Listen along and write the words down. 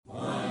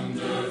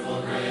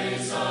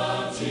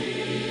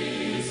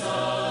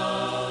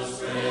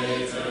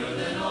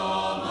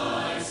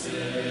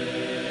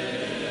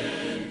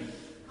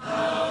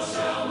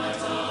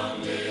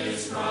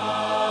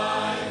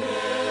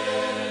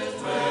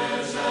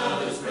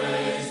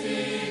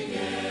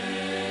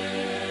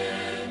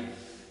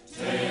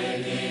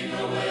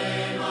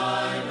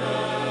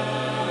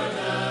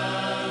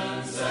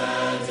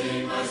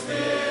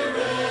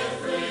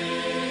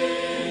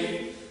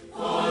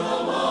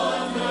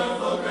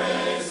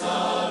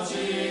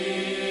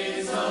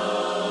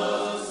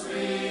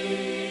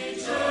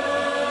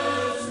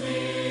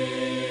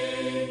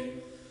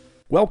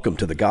Welcome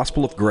to the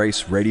Gospel of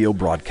Grace radio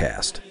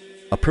broadcast,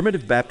 a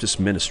Primitive Baptist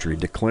ministry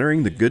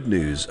declaring the good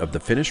news of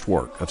the finished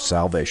work of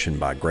salvation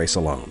by grace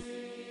alone.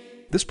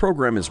 This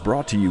program is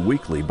brought to you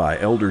weekly by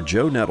Elder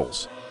Joe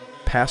Nettles,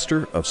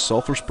 pastor of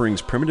Sulphur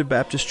Springs Primitive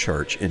Baptist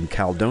Church in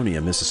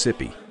Caledonia,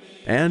 Mississippi,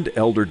 and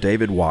Elder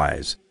David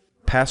Wise,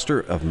 pastor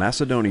of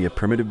Macedonia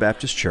Primitive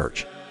Baptist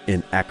Church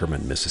in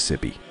Ackerman,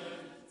 Mississippi.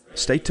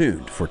 Stay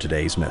tuned for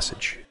today's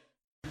message.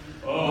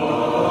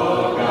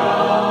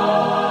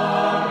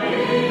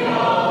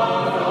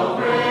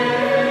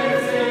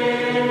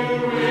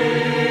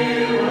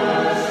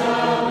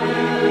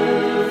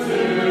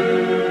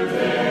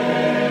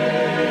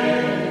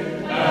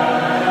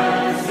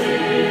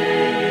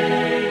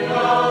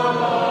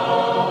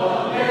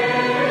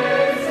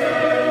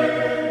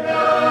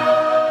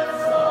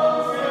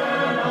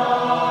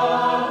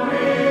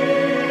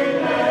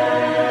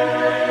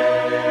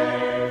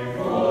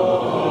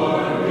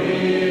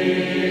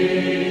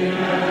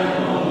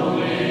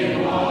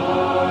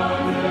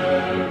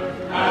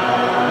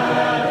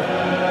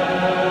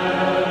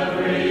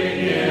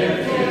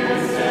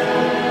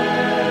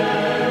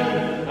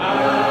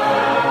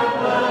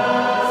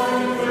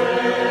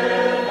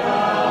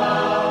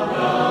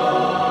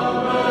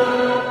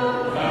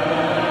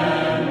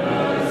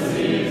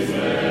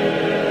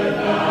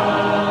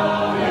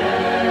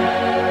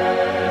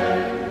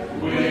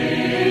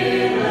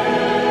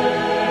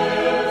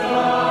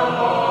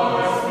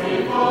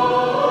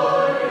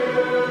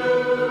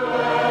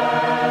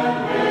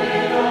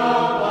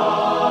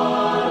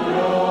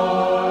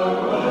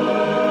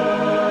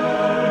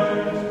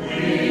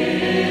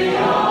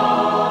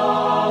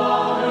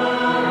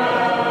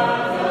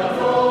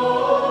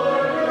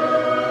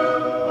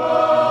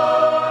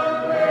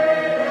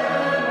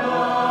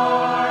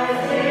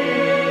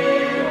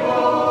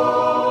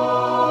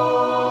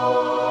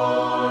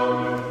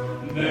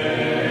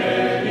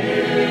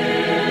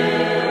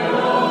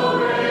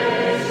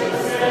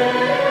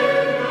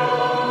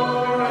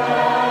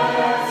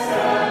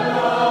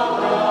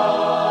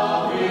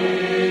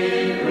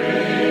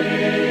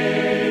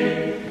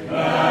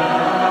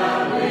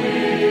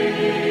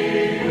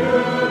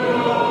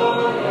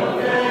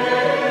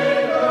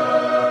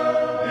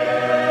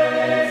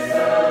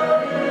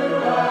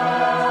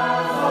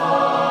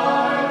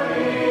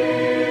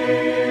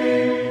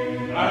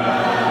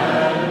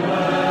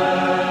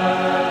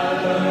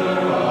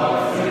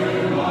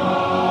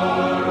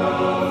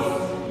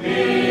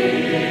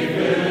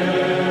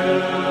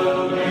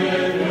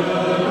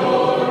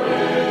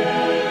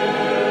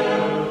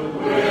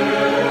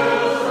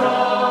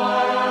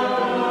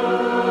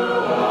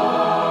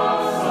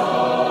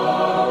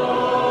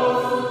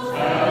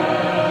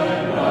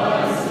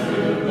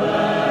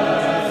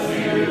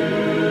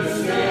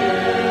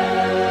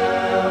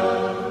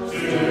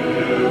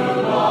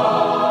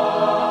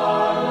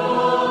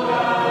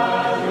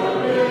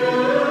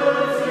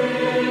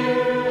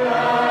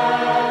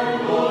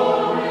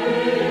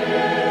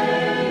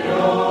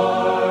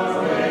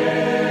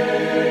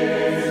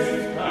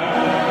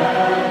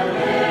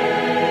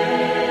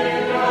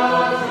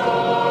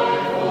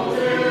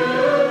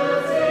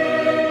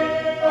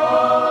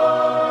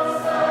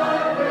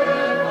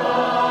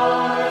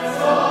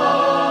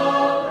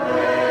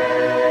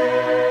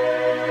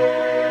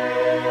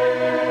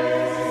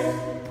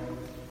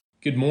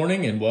 Good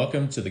morning and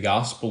welcome to the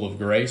Gospel of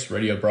Grace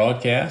radio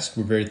broadcast.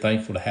 We're very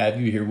thankful to have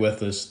you here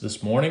with us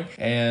this morning.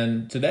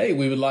 And today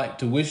we would like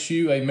to wish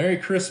you a Merry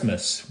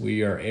Christmas.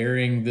 We are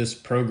airing this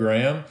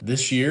program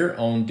this year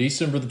on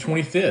December the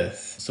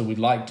 25th. So we'd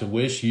like to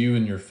wish you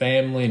and your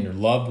family and your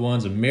loved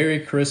ones a Merry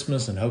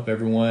Christmas and hope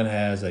everyone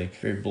has a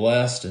very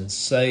blessed and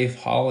safe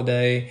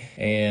holiday.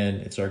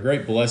 And it's our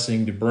great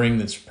blessing to bring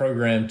this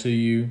program to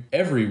you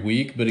every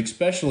week, but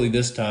especially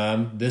this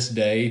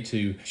day,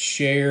 to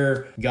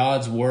share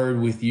God's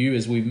Word with you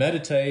as we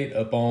meditate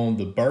upon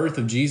the birth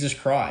of Jesus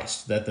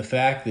Christ, that the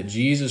fact that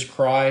Jesus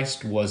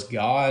Christ was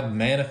God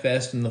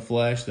manifest in the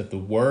flesh, that the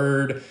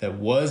Word that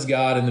was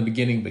God in the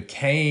beginning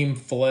became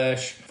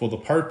flesh for the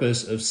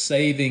purpose of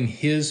saving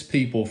His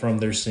people from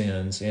their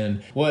sins.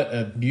 And what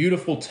a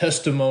beautiful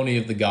testimony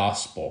of the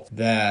gospel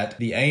that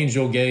the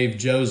angel gave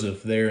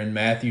Joseph there in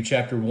Matthew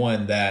chapter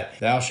 1, that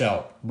thou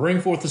shalt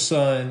bring forth a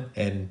son,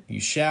 and you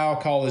shall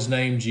call his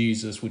name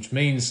Jesus, which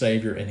means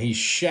Savior, and he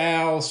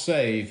shall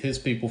save his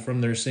people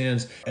from their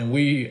sins. And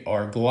we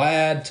are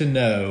glad to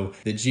know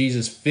that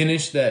Jesus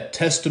finished that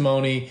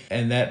testimony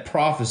and that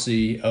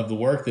prophecy of the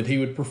work that he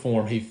would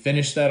perform. He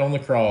finished that on the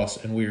cross,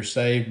 and we are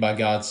saved by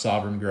God's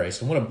sovereign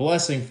grace. And what a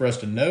blessing for us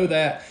to know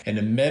that and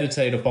to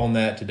meditate upon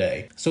that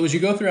today. So as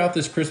you go throughout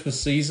this Christmas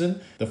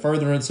season, the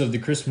furtherance of the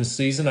Christmas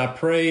season, I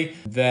pray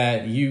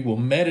that you will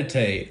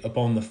meditate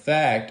upon the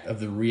fact of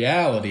the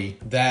reality reality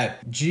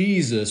that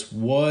Jesus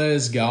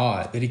was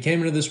God, that he came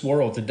into this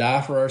world to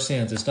die for our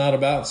sins. It's not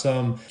about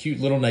some cute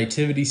little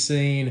nativity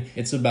scene.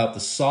 It's about the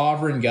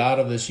sovereign God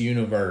of this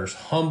universe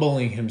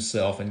humbling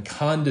himself and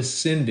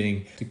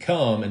condescending to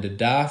come and to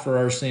die for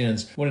our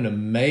sins. What an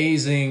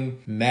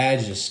amazing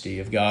majesty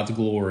of God's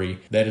glory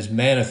that is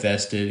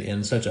manifested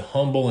in such a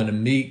humble and a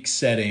meek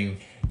setting.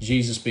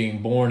 Jesus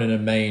being born in a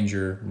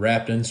manger,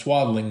 wrapped in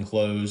swaddling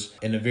clothes,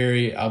 in a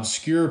very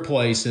obscure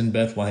place in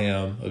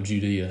Bethlehem of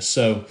Judea.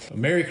 So,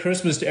 Merry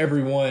Christmas to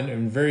everyone.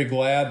 I'm very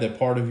glad that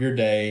part of your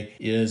day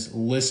is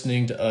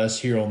listening to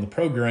us here on the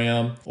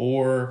program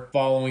or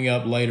following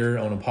up later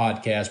on a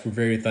podcast. We're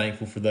very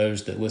thankful for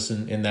those that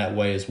listen in that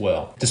way as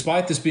well.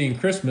 Despite this being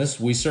Christmas,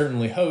 we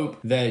certainly hope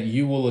that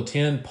you will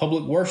attend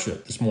public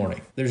worship this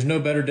morning. There's no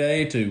better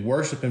day to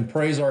worship and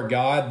praise our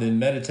God than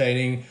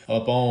meditating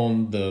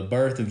upon the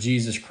birth of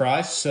Jesus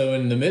Christ. So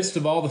in the midst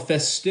of all the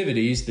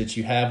festivities that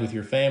you have with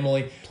your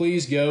family,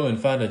 please go and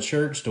find a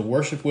church to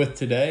worship with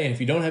today. And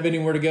if you don't have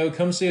anywhere to go,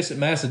 come see us at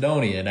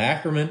Macedonia in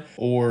Ackerman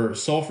or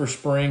Sulphur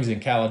Springs in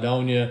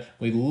Caledonia.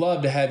 We'd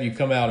love to have you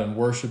come out and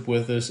worship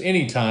with us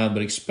anytime,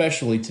 but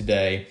especially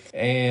today.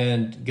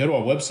 And go to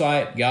our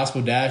website,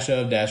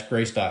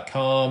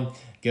 gospel-of-grace.com.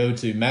 Go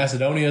to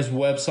Macedonia's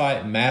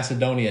website,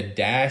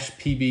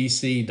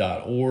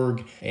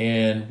 macedonia-pbc.org,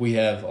 and we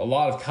have a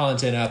lot of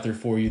content out there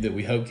for you that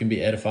we hope can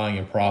be edifying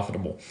and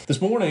profitable. This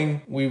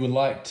morning, we would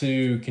like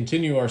to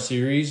continue our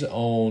series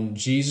on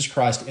Jesus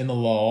Christ in the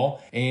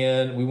law,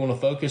 and we want to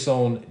focus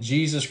on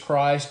Jesus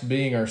Christ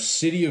being our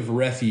city of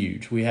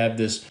refuge. We have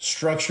this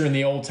structure in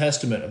the Old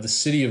Testament of the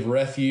city of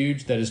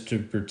refuge that is to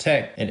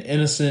protect an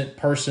innocent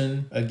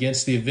person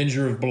against the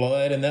avenger of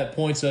blood, and that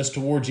points us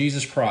toward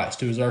Jesus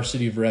Christ, who is our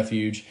city of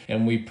refuge.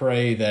 And we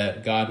pray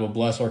that God will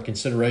bless our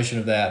consideration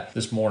of that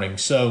this morning.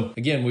 So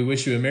again, we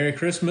wish you a Merry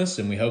Christmas,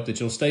 and we hope that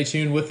you'll stay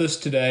tuned with us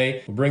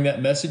today. We'll bring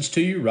that message to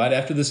you right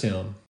after this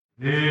hymn.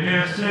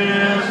 This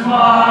is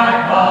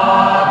my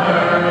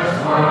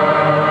Father's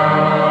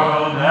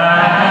world,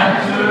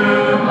 and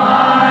to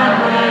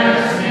my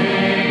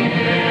listening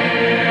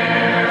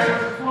ears,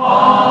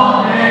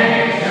 all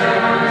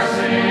nature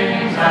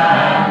sings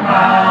and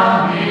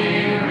round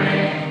me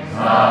rings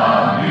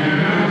the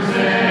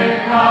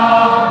music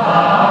of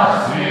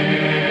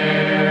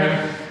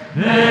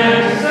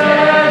this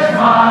is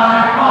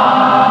my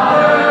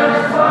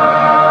Father's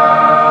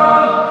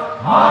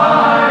world,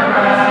 I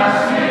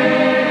rest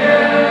in the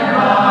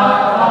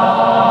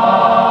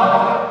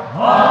fog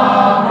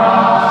of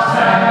rocks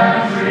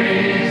and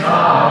trees,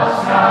 of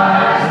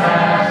skies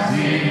and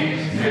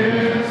seas, to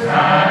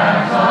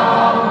sands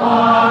of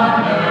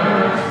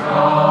wonders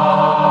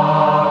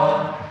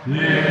wrought.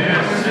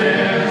 This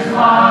is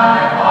my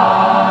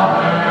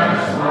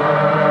Father's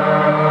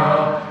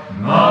world,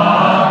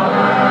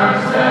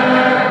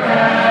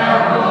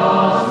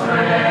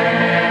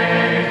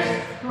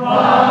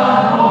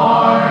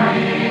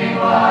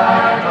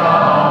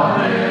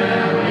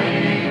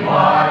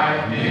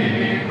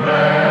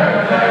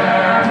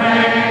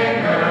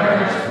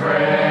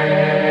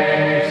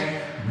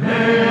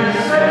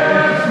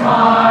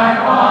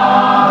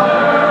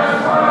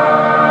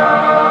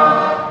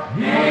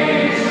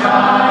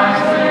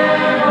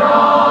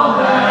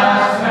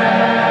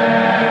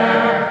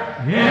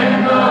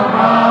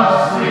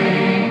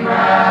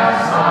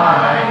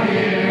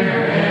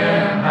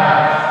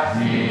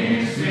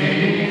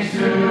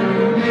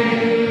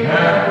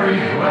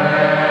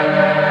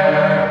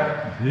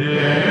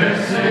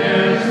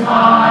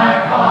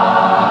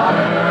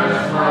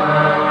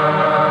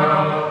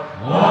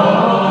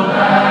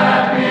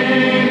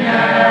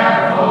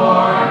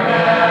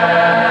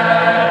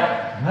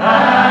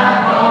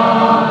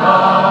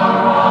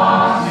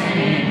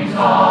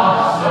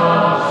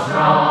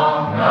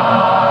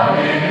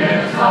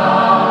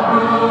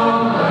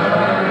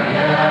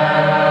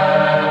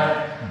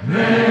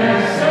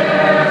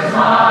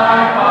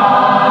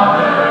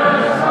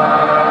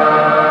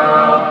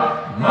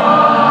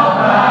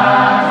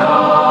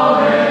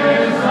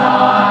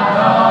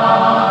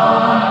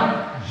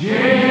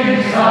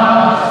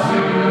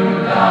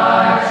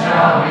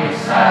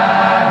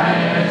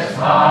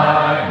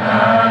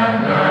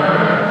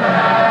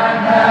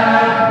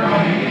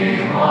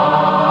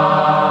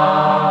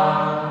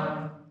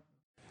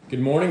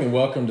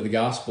 Welcome to the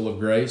Gospel of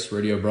Grace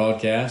radio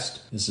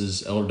broadcast. This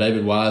is Elder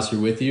David Wise here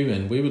with you,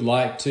 and we would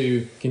like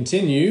to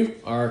continue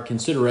our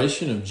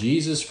consideration of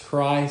Jesus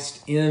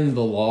Christ in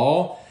the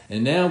law.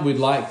 And now we'd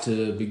like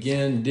to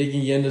begin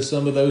digging into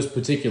some of those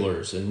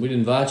particulars. And we'd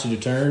invite you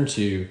to turn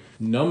to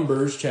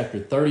Numbers chapter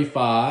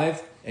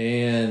 35.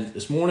 And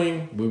this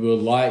morning we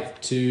would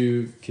like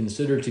to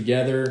consider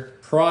together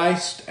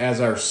Christ as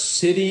our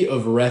city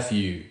of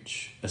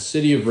refuge, a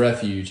city of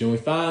refuge. And we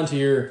find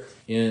here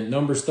in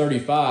Numbers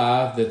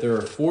 35 that there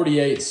are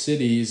 48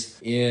 cities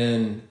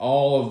in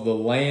all of the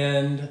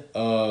land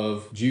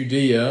of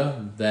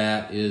Judea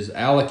that is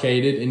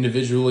allocated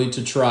individually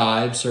to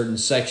tribes. Certain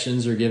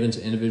sections are given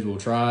to individual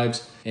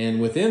tribes. And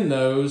within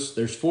those,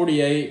 there's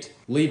 48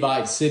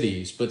 Levite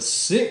cities, but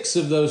 6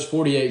 of those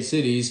 48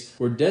 cities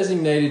were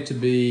designated to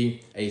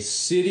be a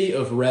city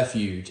of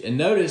refuge. And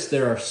notice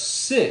there are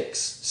 6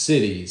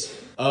 cities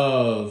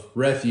of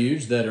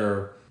refuge that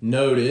are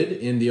noted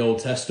in the Old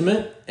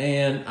Testament.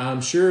 And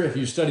I'm sure if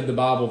you've studied the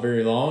Bible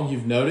very long,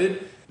 you've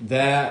noted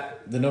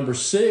that the number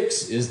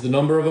 6 is the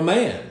number of a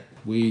man.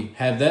 We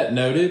have that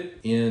noted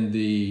in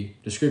the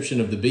description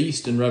of the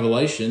beast in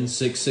Revelation.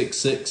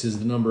 666 is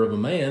the number of a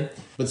man.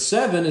 But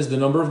 7 is the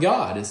number of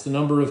God. It's the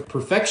number of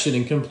perfection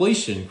and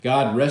completion.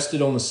 God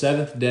rested on the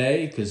 7th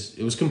day because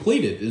it was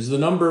completed. Is the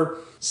number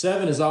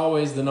 7 is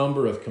always the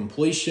number of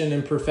completion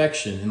and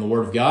perfection in the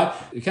Word of God.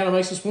 It kind of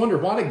makes us wonder,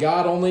 why did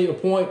God only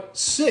appoint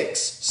 6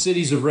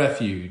 cities of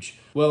refuge?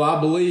 Well, I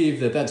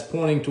believe that that's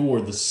pointing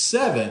toward the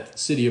 7th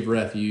city of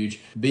refuge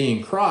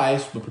being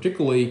Christ, but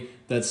particularly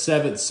that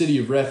 7th city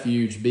of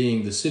refuge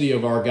being the city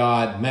of our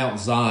God, Mount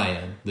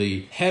Zion,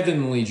 the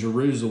heavenly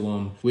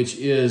Jerusalem, which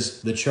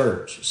is the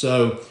church.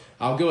 So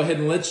I'll go ahead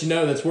and let you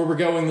know that's where we're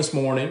going this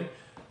morning,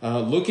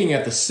 looking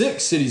at the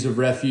 6 cities of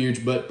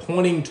refuge, but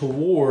pointing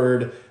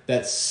toward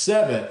that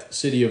 7th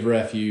city of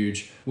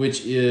refuge,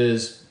 which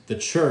is the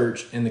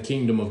church and the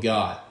kingdom of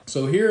God.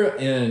 So here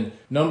in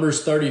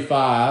Numbers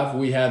 35,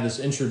 we have this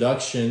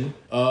introduction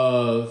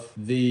of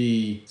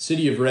the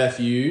city of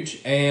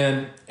refuge.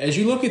 And as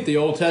you look at the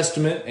Old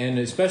Testament, and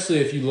especially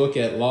if you look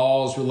at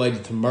laws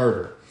related to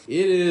murder,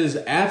 it is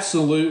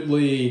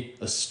absolutely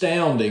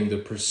astounding the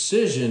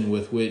precision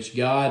with which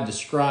God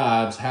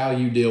describes how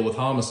you deal with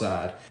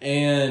homicide.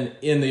 And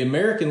in the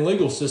American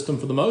legal system,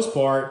 for the most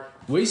part,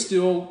 we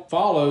still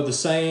follow the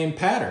same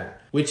pattern,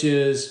 which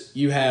is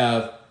you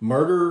have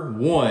murder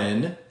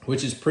 1,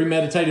 which is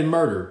premeditated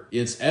murder.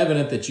 It's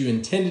evident that you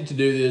intended to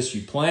do this,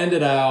 you planned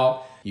it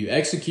out, you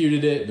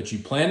executed it, but you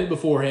planned it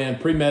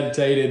beforehand,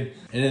 premeditated,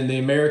 and in the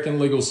American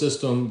legal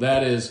system,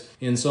 that is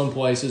in some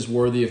places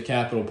worthy of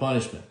capital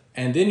punishment.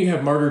 And then you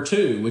have murder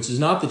 2, which is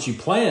not that you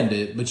planned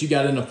it, but you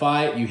got in a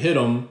fight, you hit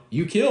them,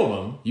 you killed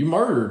them, you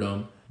murdered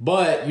them,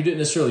 but you didn't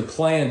necessarily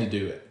plan to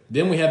do it.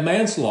 Then we have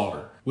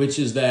manslaughter, which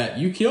is that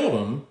you killed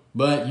them,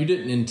 but you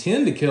didn't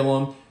intend to kill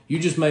them. You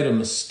just made a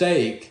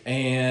mistake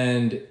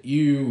and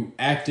you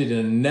acted in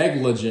a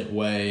negligent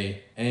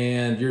way,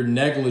 and your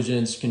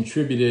negligence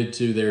contributed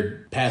to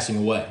their passing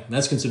away. And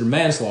that's considered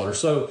manslaughter.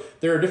 So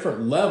there are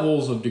different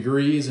levels of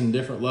degrees and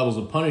different levels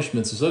of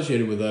punishments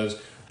associated with those.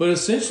 But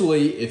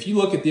essentially, if you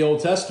look at the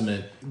Old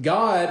Testament,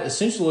 God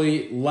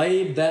essentially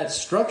laid that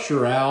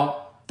structure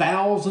out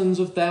thousands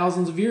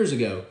of years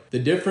ago. The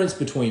difference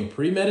between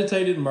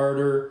premeditated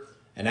murder,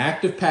 an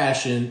act of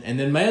passion, and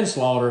then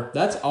manslaughter,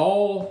 that's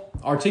all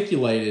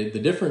articulated. The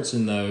difference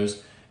in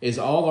those is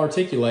all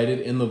articulated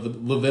in the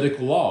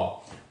Levitical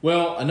law.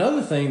 Well,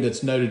 another thing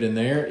that's noted in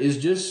there is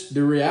just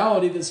the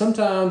reality that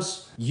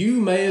sometimes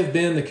you may have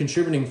been the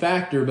contributing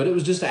factor, but it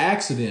was just an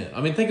accident.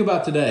 I mean, think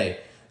about today.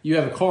 You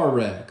have a car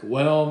wreck.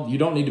 Well, you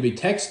don't need to be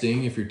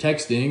texting. If you're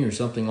texting or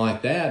something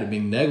like that and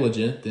being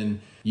negligent,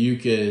 then you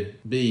could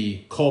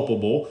be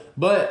culpable.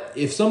 But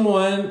if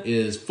someone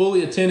is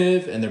fully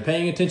attentive and they're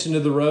paying attention to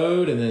the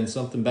road and then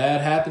something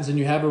bad happens and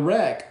you have a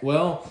wreck,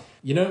 well,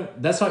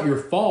 that's not your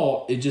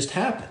fault. It just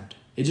happened.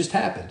 It just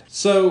happened.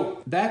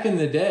 So back in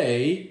the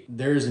day,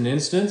 there's an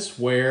instance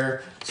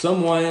where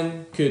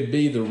someone could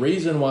be the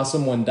reason why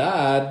someone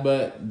died,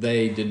 but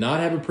they did not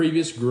have a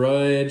previous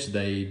grudge.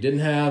 They didn't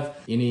have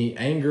any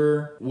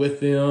anger with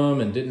them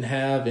and didn't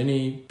have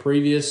any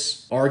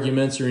previous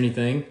arguments or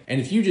anything. And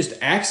if you just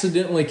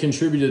accidentally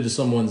contributed to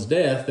someone's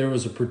death, there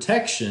was a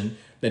protection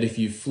that if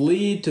you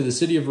fled to the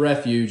city of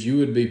refuge, you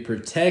would be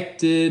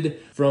protected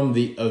from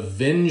the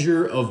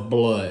avenger of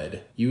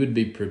blood. You would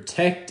be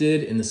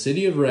protected in the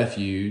city of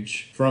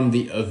refuge from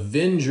the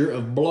avenger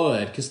of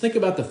blood. Because think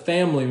about the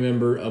family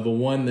member of a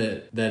one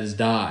that has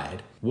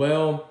died.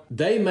 Well,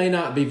 they may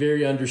not be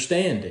very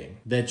understanding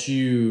that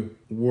you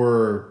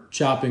were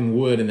chopping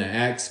wood and the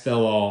axe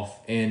fell off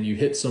and you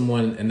hit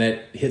someone and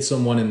that hit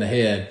someone in the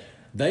head.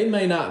 They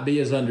may not be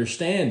as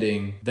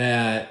understanding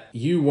that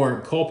you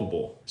weren't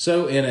culpable.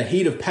 So in a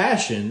heat of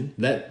passion,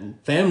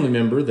 that family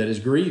member that is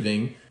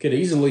grieving could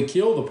easily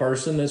kill the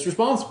person that's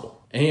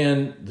responsible.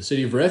 And the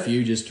city of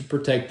refuge is to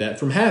protect that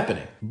from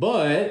happening.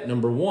 But,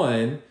 number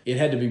 1, it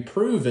had to be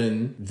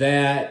proven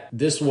that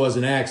this was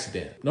an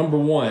accident. Number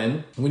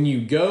 1, when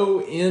you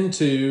go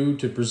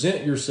to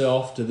present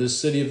yourself to this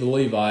city of the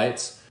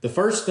Levites, the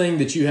first thing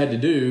that you had to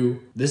do,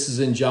 this is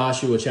in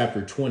Joshua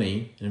chapter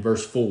 20 and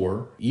verse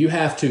 4, you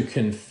have to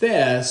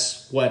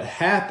confess what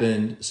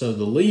happened so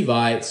the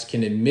Levites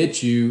can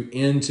admit you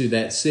into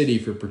that city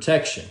for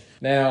protection.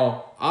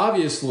 Now,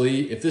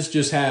 obviously, if this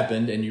just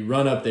happened and you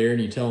run up there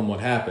and you tell them what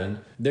happened,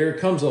 there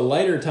comes a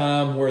later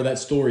time where that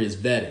story is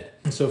vetted.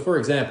 So, for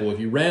example, if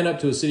you ran up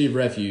to a city of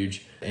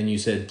refuge and you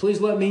said,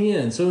 please let me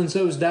in,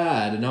 so-and-so's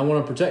died, and I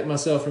want to protect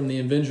myself from the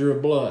avenger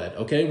of blood.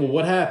 Okay, well,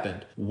 what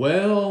happened?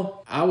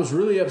 Well, I was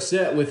really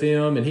upset with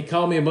him, and he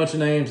called me a bunch of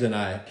names, and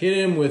I hit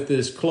him with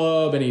this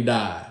club, and he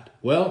died.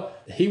 Well,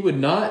 he would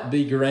not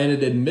be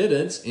granted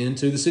admittance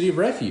into the city of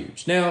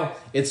refuge. Now,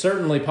 it's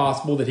certainly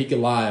possible that he could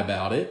lie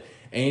about it,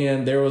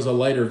 And there was a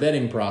later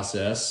vetting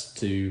process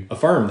to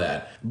affirm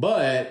that.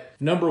 But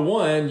number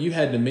one, you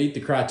had to meet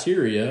the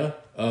criteria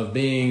of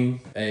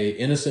being a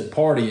innocent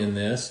party in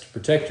this to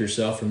protect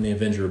yourself from the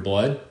avenger of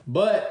blood.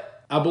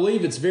 But I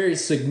believe it's very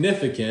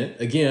significant,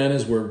 again,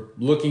 as we're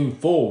looking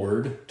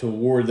forward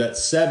toward that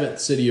seventh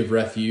city of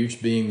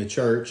refuge being the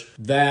church,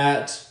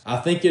 that I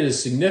think it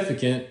is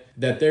significant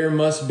that there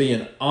must be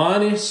an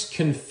honest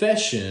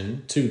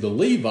confession to the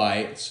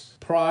Levites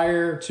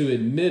prior to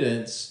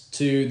admittance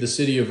to the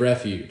city of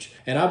refuge.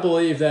 And I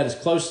believe that is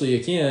closely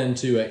akin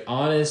to an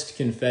honest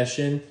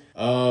confession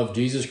of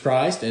Jesus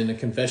Christ and a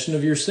confession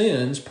of your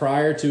sins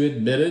prior to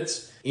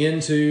admittance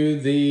into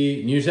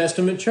the New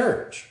Testament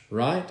church,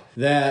 right?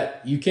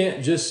 That you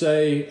can't just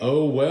say,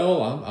 oh,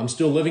 well, I'm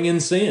still living in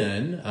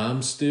sin.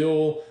 I'm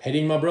still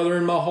hating my brother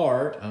in my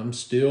heart. I'm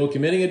still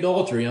committing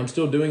adultery. I'm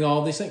still doing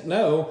all these things.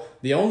 No,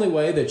 the only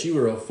way that you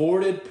are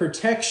afforded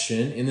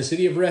protection in the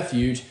city of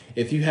refuge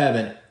if you have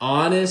an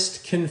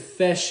honest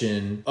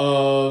confession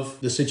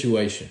of the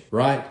situation,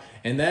 right?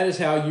 And that is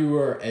how you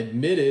are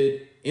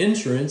admitted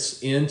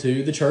entrance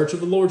into the church of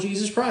the Lord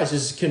Jesus Christ,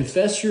 is to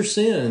confess your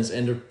sins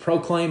and to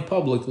proclaim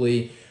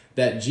publicly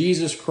that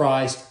Jesus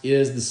Christ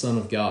is the Son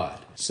of God.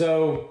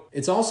 So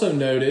it's also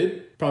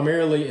noted,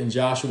 primarily in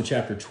Joshua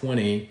chapter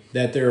 20,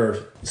 that there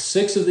are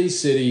 6 of these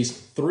cities.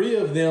 3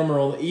 of them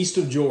are on the east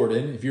of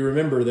Jordan. If you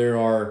remember, there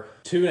are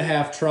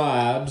 2.5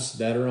 tribes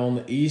that are on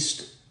the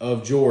east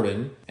of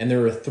Jordan, and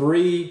there are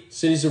 3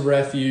 cities of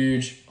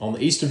refuge on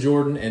the east of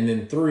Jordan, and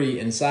then 3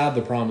 inside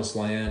the promised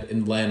land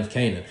in the land of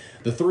Canaan.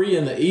 The 3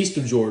 in the east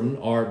of Jordan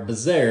are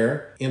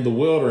Bezer in the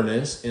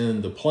wilderness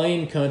in the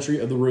plain country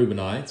of the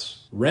Reubenites,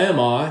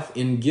 Ramoth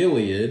in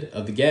Gilead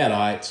of the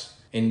Gadites,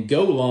 and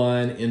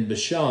Golan in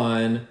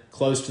Bashan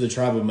close to the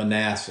tribe of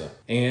Manasseh.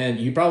 And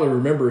you probably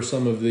remember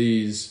some of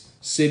these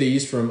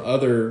cities from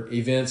other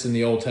events in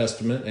the Old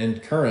Testament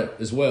and current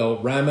as well.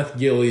 Ramoth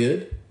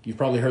Gilead, you've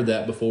probably heard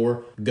that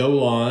before.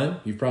 Golan,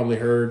 you've probably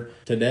heard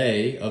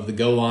today of the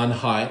Golan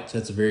Heights.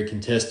 That's a very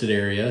contested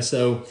area.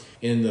 So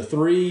in the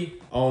 3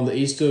 on the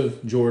east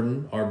of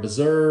Jordan are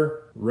Bezer,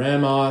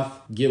 Ramoth,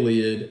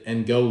 Gilead,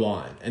 and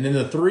Golan. And then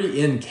the 3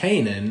 in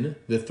Canaan,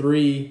 the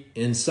 3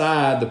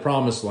 inside the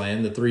promised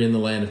land, the 3 in the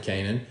land of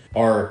Canaan,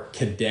 are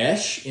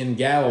Kadesh in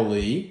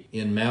Galilee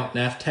in Mount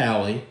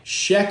Naphtali,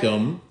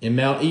 Shechem in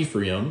Mount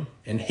Ephraim,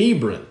 and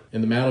Hebron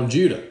in the Mount of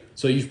Judah.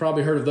 So you've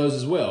probably heard of those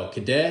as well.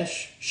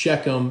 Kadesh,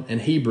 Shechem,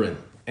 and Hebron.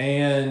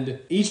 And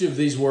each of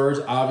these words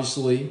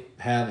obviously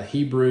have a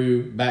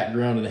Hebrew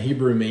background and a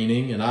Hebrew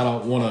meaning, and I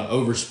don't want to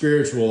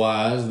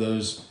over-spiritualize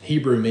those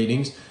Hebrew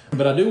meanings,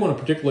 but I do want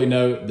to particularly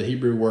note the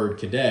Hebrew word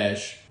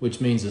Kadesh,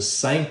 which means a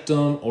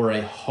sanctum or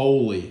a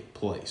holy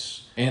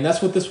place. And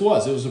that's what this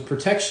was. It was a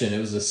protection. It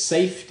was a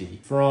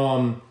safety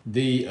from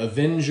the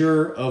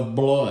avenger of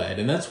blood.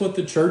 And that's what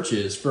the church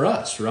is for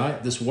us,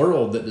 right? This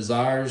world that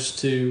desires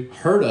to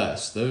hurt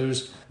us,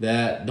 those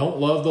that don't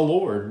love the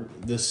Lord.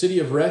 The city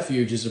of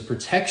refuge is a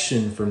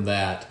protection from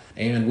that.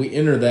 And we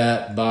enter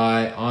that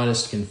by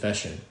honest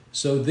confession.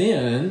 So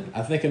then,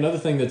 I think another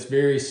thing that's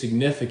very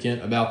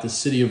significant about the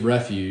city of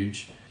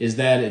refuge is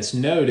that it's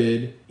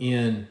noted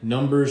in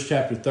Numbers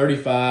chapter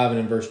 35 and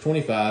in verse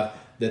 25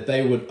 that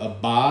they would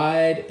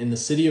abide in the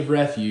city of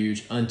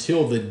refuge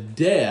until the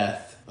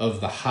death of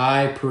the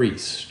high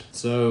priest.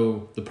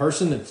 So the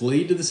person that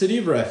fled to the city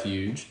of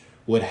refuge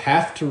would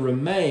have to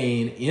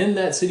remain in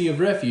that city of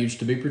refuge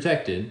to be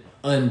protected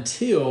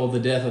until the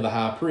death of the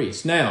high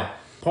priest. Now,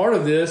 part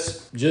of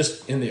this,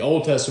 just in the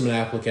Old Testament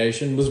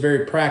application, was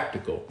very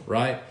practical,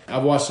 right?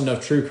 I've watched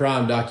enough true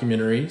crime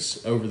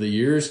documentaries over the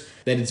years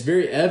that it's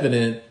very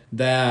evident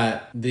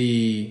that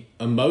the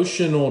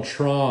emotional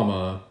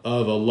trauma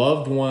of a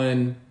loved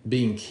one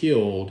being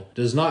killed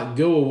does not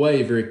go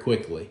away very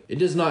quickly. It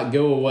does not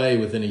go away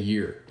within a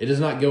year. It does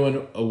not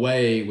go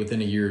away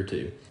within a year or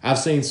two. I've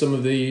seen some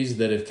of these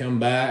that have come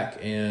back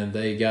and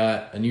they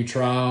got a new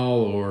trial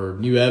or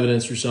new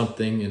evidence or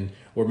something,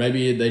 or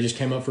maybe they just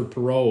came up for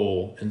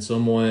parole and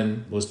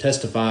someone was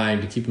testifying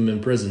to keep them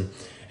in prison.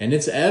 And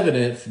it's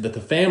evident that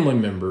the family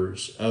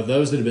members of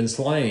those that have been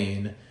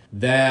slain,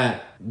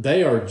 that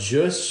they are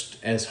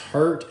just as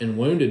hurt and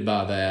wounded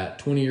by that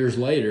 20 years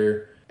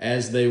later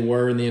as they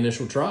were in the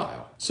initial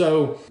trial.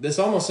 So this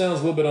almost sounds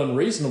a little bit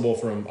unreasonable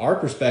from our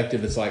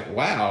perspective. It's like,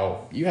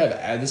 wow, you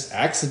have this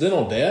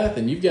accidental death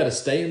and you've got to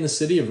stay in the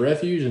city of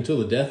refuge until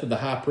the death of the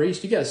high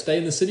priest. You got to stay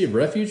in the city of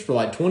refuge for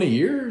like 20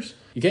 years.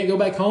 You can't go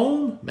back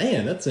home?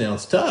 Man, that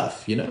sounds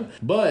tough, you know?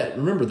 But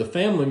remember, the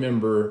family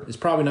member is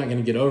probably not going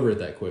to get over it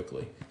that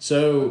quickly.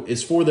 So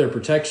it's for their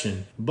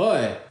protection.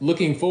 But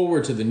looking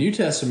forward to the New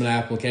Testament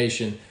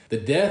application, the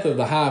death of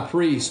the high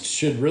priest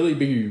should really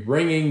be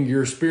ringing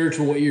your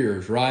spiritual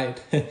ears,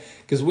 right?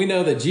 Because we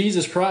know that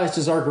Jesus Christ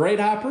is our great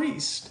high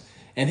priest.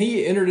 And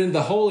he entered into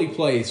the holy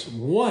place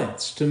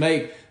once to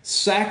make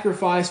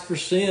sacrificed for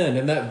sin,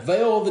 and that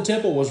veil of the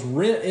temple was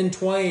rent in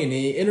twain.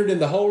 He entered in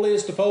the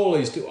holiest of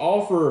holies to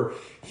offer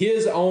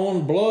his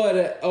own blood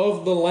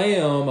of the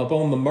Lamb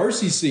upon the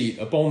mercy seat,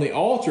 upon the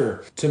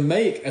altar, to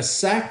make a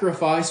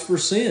sacrifice for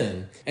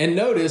sin. And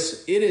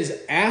notice, it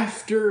is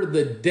after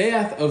the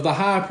death of the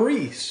high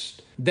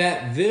priest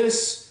that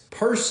this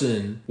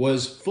person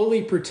was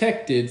fully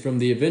protected from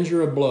the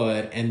avenger of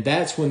blood, and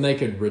that's when they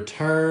could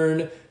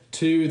return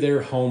to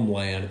their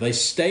homeland. They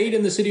stayed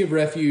in the city of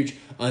refuge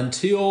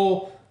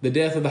until the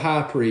death of the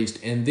high priest,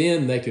 and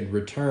then they could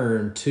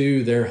return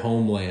to their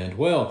homeland.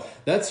 Well,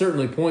 that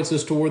certainly points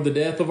us toward the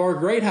death of our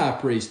great high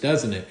priest,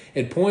 doesn't it?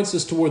 It points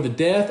us toward the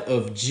death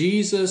of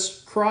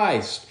Jesus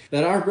Christ,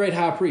 that our great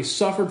high priest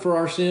suffered for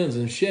our sins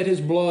and shed his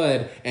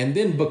blood, and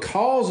then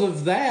because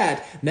of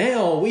that,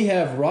 now we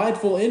have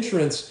rightful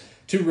entrance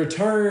to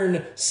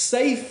return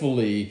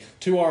safely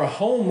to our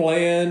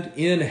homeland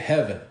in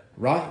heaven.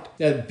 Right?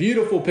 That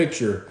beautiful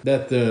picture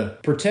that the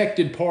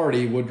protected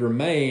party would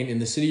remain in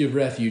the city of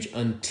refuge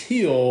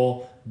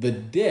until the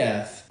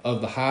death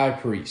of the high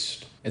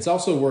priest. It's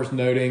also worth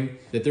noting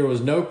that there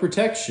was no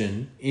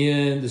protection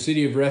in the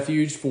city of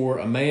refuge for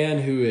a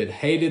man who had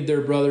hated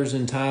their brothers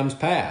in times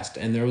past,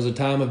 and there was a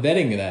time of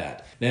vetting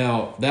that.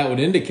 Now, that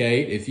would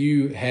indicate if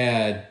you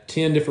had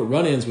 10 different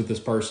run-ins with this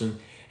person,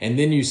 and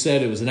then you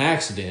said it was an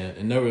accident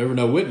and there were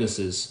no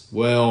witnesses,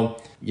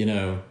 well,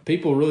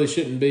 people really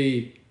shouldn't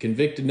be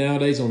convicted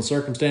nowadays on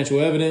circumstantial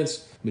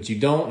evidence, but you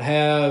don't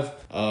have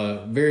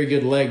a very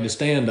good leg to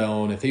stand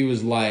on if he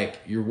was like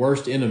your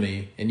worst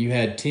enemy and you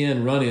had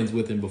 10 run-ins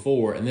with him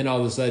before and then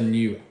all of a sudden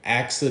you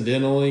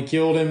accidentally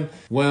killed him.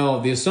 Well,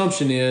 the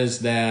assumption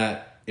is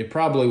that it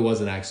probably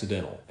wasn't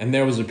accidental, and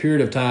there was a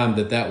period of time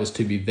that was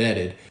to be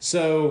vetted.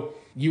 So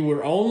you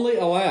were only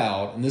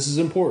allowed, and this is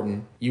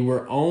important, you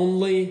were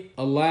only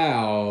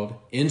allowed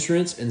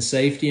entrance and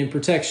safety and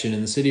protection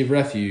in the city of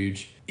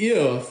refuge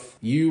if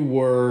you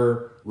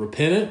were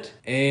repentant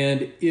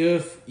and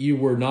if you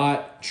were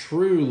not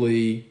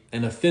truly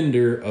an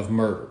offender of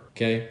murder.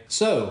 Okay?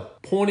 So,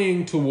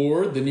 pointing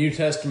toward the New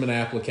Testament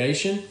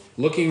application,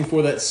 looking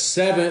for that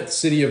 7th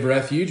city of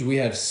refuge. We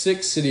have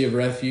 6 city of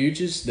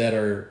refuges that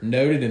are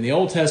noted in the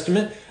Old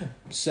Testament,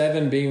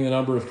 7 being the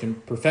number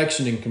of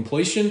perfection and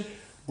completion.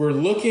 We're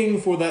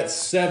looking for that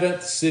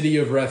 7th city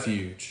of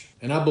refuge.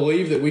 And I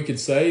believe that we could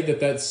say that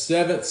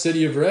 7th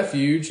city of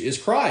refuge is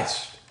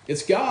Christ.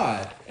 It's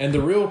God. And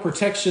the real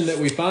protection that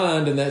we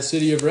find in that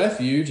city of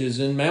refuge is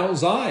in Mount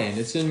Zion.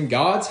 It's in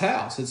God's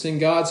house. It's in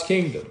God's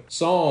kingdom.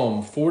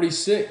 Psalm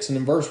 46 and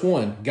in verse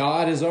 1,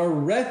 God is our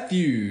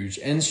refuge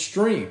and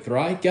strength,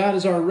 right? God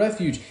is our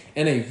refuge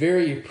and a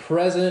very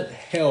present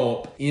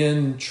help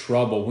in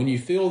trouble. When you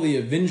feel the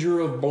avenger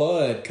of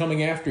blood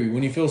coming after you,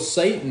 when you feel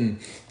Satan,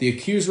 the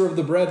accuser of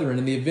the brethren,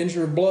 and the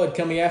avenger of blood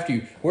coming after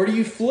you, where do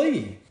you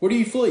flee? Where do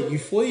you flee? You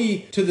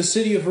flee to the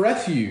city of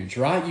refuge,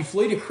 right? You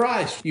flee to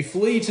Christ. You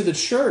flee to the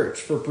church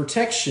for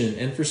protection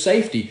and for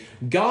safety.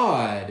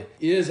 God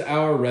is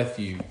our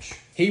refuge.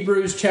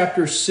 Hebrews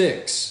chapter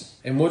 6,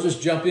 and we'll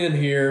just jump in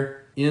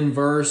here in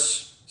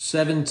verse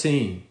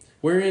 17.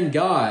 Wherein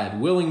God,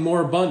 willing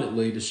more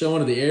abundantly to show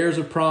unto the heirs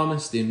of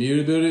promise the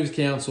immutability of his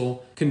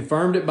counsel,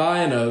 confirmed it by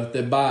an oath,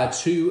 that by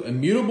 2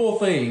 immutable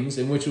things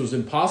in which it was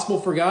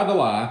impossible for God to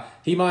lie,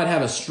 he might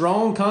have a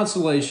strong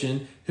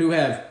consolation who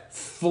have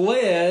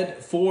fled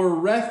for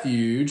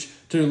refuge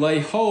to lay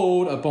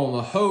hold upon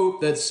the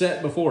hope that's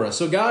set before us.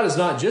 So God is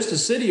not just a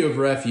city of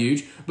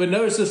refuge, but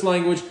notice this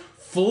language,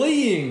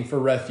 fleeing for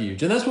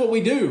refuge. And that's what we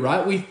do,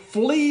 right? We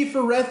flee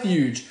for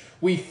refuge.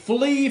 We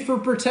flee for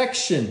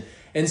protection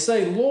and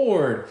say,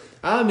 Lord,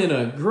 I'm in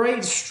a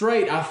great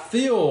strait. I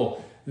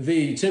feel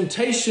the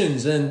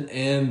temptations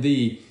and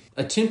the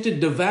attempted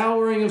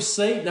devouring of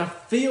Satan. I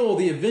feel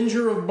the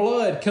avenger of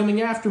blood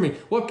coming after me.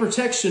 What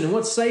protection and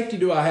what safety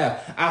do I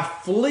have? I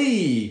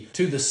flee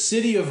to the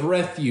city of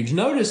refuge.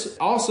 Notice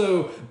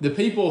also the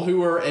people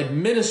who are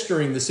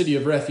administering the city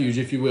of refuge,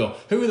 if you will.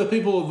 Who are the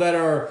people that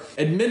are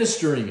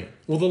administering it?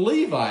 Well, the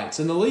Levites.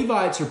 And the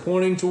Levites are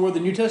pointing toward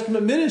the New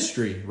Testament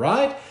ministry,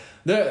 right?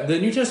 The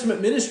New Testament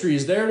ministry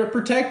is there to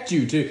protect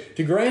you,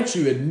 to grant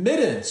you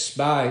admittance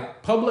by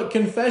public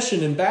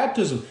confession and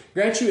baptism,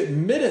 grant you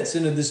admittance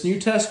into this New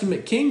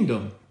Testament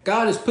kingdom.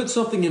 God has put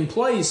something in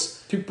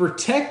place to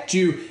protect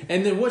you.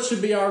 And then what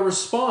should be our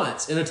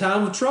response in a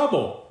time of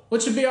trouble?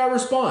 What should be our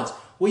response?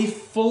 We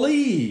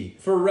flee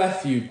for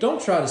refuge.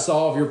 Don't try to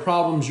solve your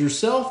problems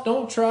yourself.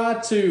 Don't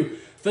try to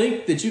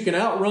think that you can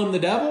outrun the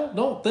devil.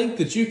 Don't think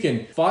that you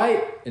can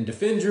fight and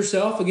defend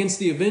yourself against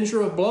the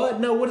avenger of blood.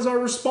 No, what is our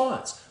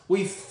response?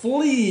 We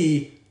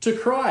flee to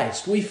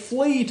Christ. We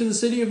flee to the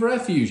city of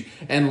refuge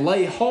and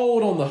lay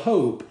hold on the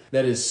hope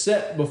that is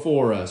set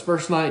before us.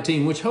 Verse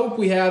 19, which hope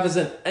we have is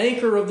an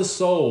anchor of the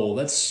soul,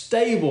 that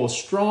stable,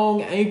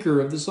 strong anchor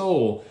of the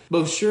soul,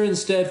 both sure and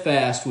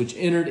steadfast, which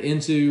entered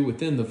into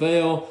within the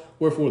veil,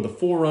 wherefore the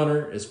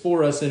forerunner is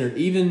for us entered,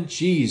 even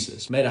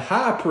Jesus, made a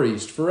high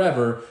priest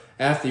forever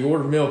after the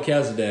order of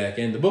Melchizedek.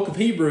 And the book of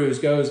Hebrews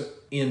goes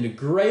in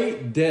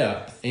great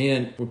depth,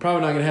 and we're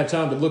probably not going to have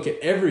time to look at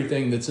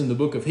everything that's in the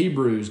book of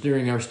Hebrews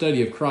during our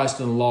study of Christ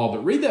and the law,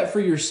 but read that for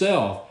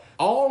yourself.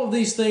 All of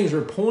these things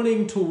are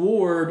pointing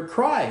toward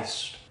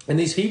Christ. And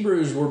these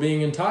Hebrews were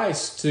being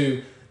enticed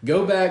to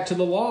go back to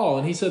the law.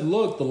 And he said,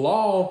 look, the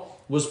law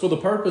was for the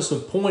purpose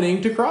of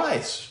pointing to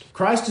Christ.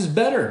 Christ is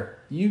better.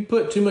 You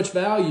put too much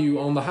value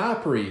on the high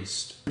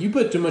priest. You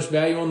put too much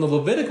value on the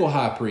Levitical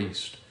high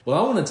priest. Well,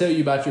 I want to tell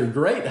you about your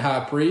great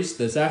high priest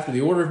that's after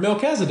the order of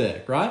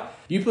Melchizedek, right?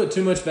 You put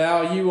too much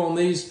value on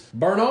these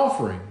burnt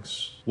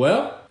offerings.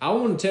 Well, I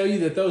want to tell you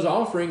that those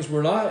offerings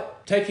were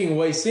not taking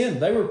away sin.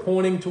 They were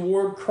pointing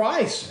toward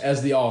Christ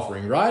as the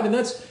offering, right? And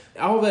that's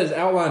all that is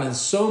outlined in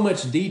so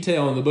much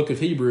detail in the book of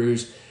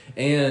Hebrews.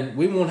 And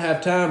we won't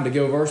have time to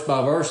go verse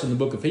by verse in the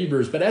book of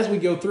Hebrews. But as we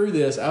go through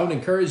this, I would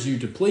encourage you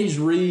to please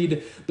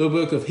read the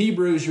book of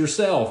Hebrews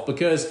yourself,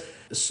 because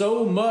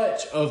so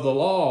much of the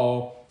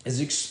law is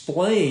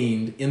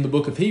explained in the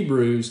book of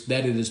Hebrews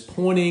that it is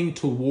pointing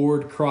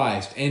toward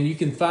Christ. And you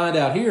can find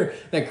out here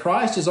that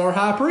Christ is our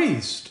high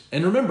priest.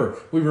 And remember,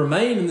 we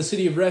remain in the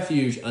city of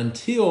refuge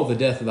until the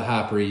death of the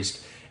high priest.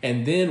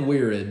 And then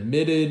we're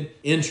admitted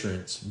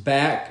entrance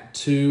back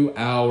to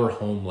our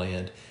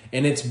homeland.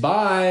 And it's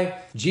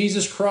by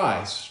Jesus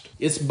Christ.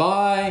 It's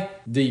by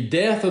the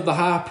death of the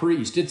high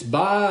priest. It's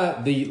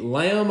by the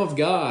Lamb of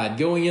God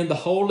going in the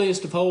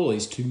holiest of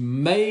holies to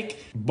make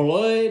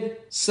blood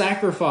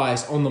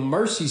sacrifice on the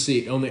mercy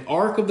seat, on the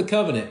Ark of the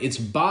Covenant. It's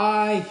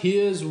by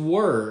His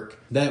work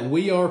that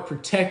we are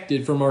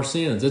protected from our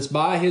sins. It's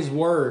by His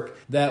work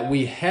that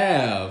we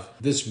have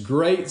this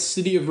great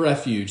city of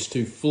refuge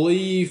to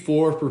flee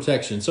for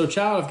protection. So,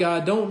 child of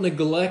God, don't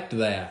neglect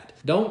that.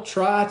 Don't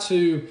try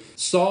to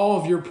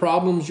solve your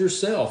problems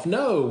yourself.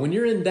 No, when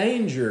you're in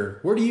danger,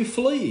 where do you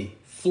flee?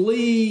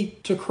 Flee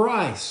to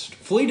Christ.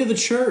 Flee to the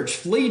church.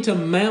 Flee to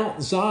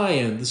Mount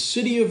Zion, the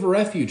city of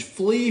refuge.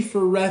 Flee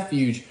for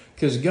refuge,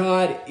 because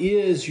God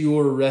is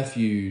your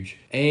refuge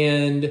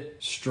and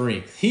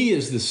strength. He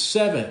is the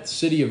seventh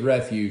city of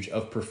refuge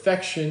of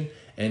perfection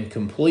and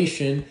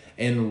completion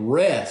and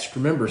rest.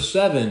 Remember,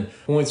 7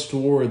 points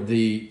toward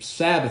the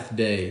Sabbath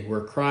day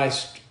where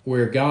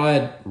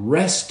God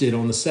rested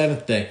on the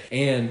seventh day.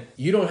 And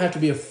you don't have to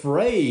be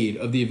afraid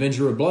of the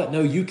avenger of blood.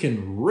 No, you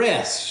can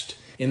rest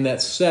in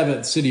that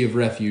seventh city of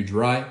refuge,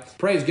 right?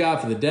 Praise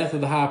God for the death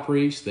of the high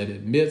priest that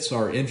admits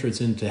our entrance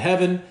into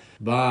heaven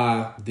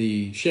by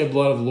the shed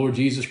blood of the Lord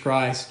Jesus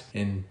Christ.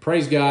 And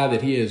praise God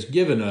that He has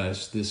given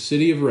us this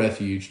city of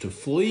refuge to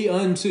flee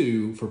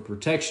unto for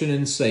protection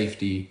and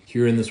safety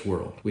here in this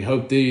world. We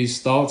hope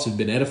these thoughts have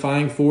been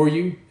edifying for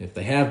you. If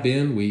they have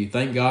been, we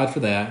thank God for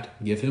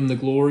that. Give Him the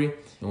glory.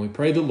 And we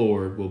pray the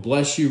Lord will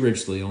bless you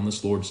richly on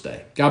this Lord's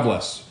Day. God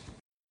bless.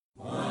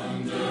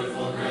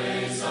 Wonderful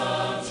grace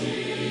of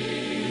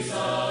Jesus,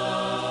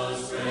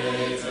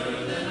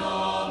 greater than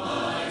all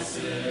my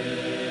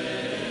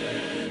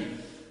sin.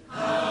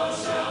 How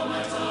shall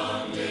my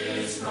tongue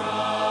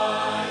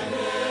describe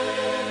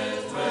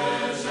it?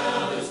 Where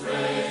shall its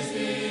praise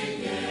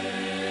begin?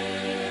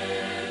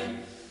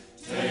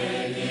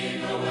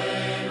 Taking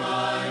away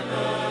my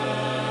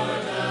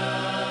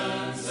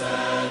burden,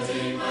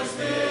 setting my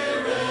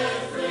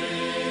spirit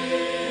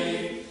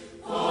free,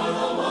 for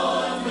the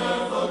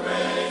wonderful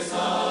grace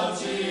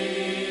of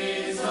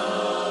Jesus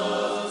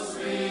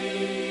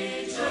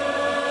reaches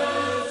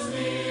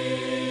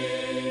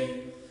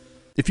me.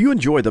 If you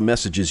enjoy the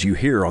messages you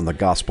hear on the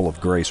Gospel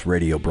of Grace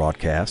radio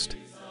broadcast,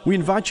 we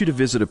invite you to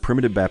visit a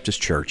Primitive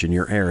Baptist church in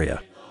your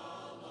area.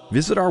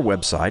 Visit our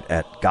website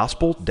at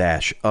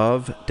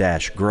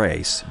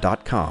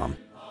gospel-of-grace.com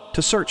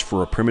to search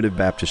for a Primitive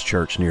Baptist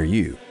church near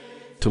you,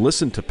 to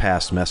listen to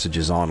past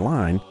messages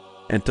online,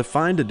 and to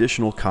find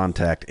additional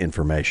contact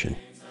information.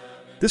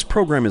 This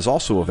program is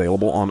also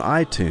available on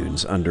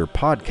iTunes under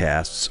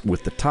Podcasts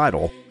with the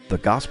title, The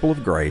Gospel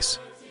of Grace,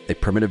 a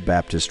Primitive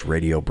Baptist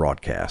radio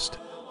broadcast.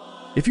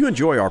 If you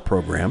enjoy our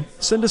program,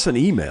 send us an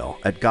email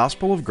at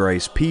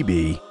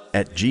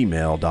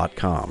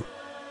gospelofgracepb@gmail.com.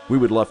 We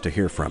would love to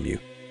hear from you.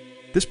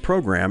 This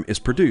program is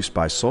produced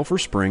by Sulphur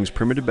Springs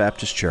Primitive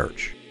Baptist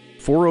Church,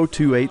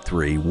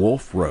 40283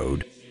 Wolf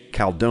Road,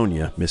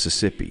 Caledonia,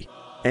 Mississippi,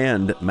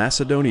 and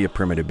Macedonia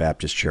Primitive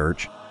Baptist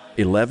Church,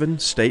 11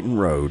 Staten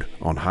Road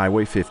on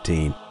Highway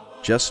 15,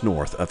 just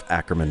north of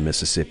Ackerman,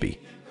 Mississippi.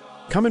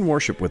 Come and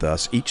worship with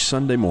us each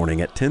Sunday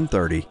morning at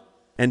 10:30,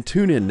 and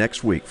tune in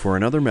next week for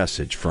another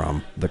message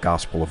from the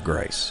Gospel of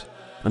Grace.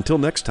 Until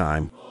next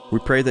time, we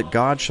pray that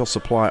God shall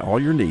supply all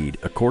your need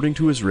according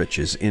to His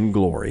riches in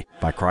glory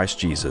by Christ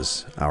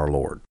Jesus our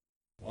Lord.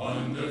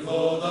 Wonderful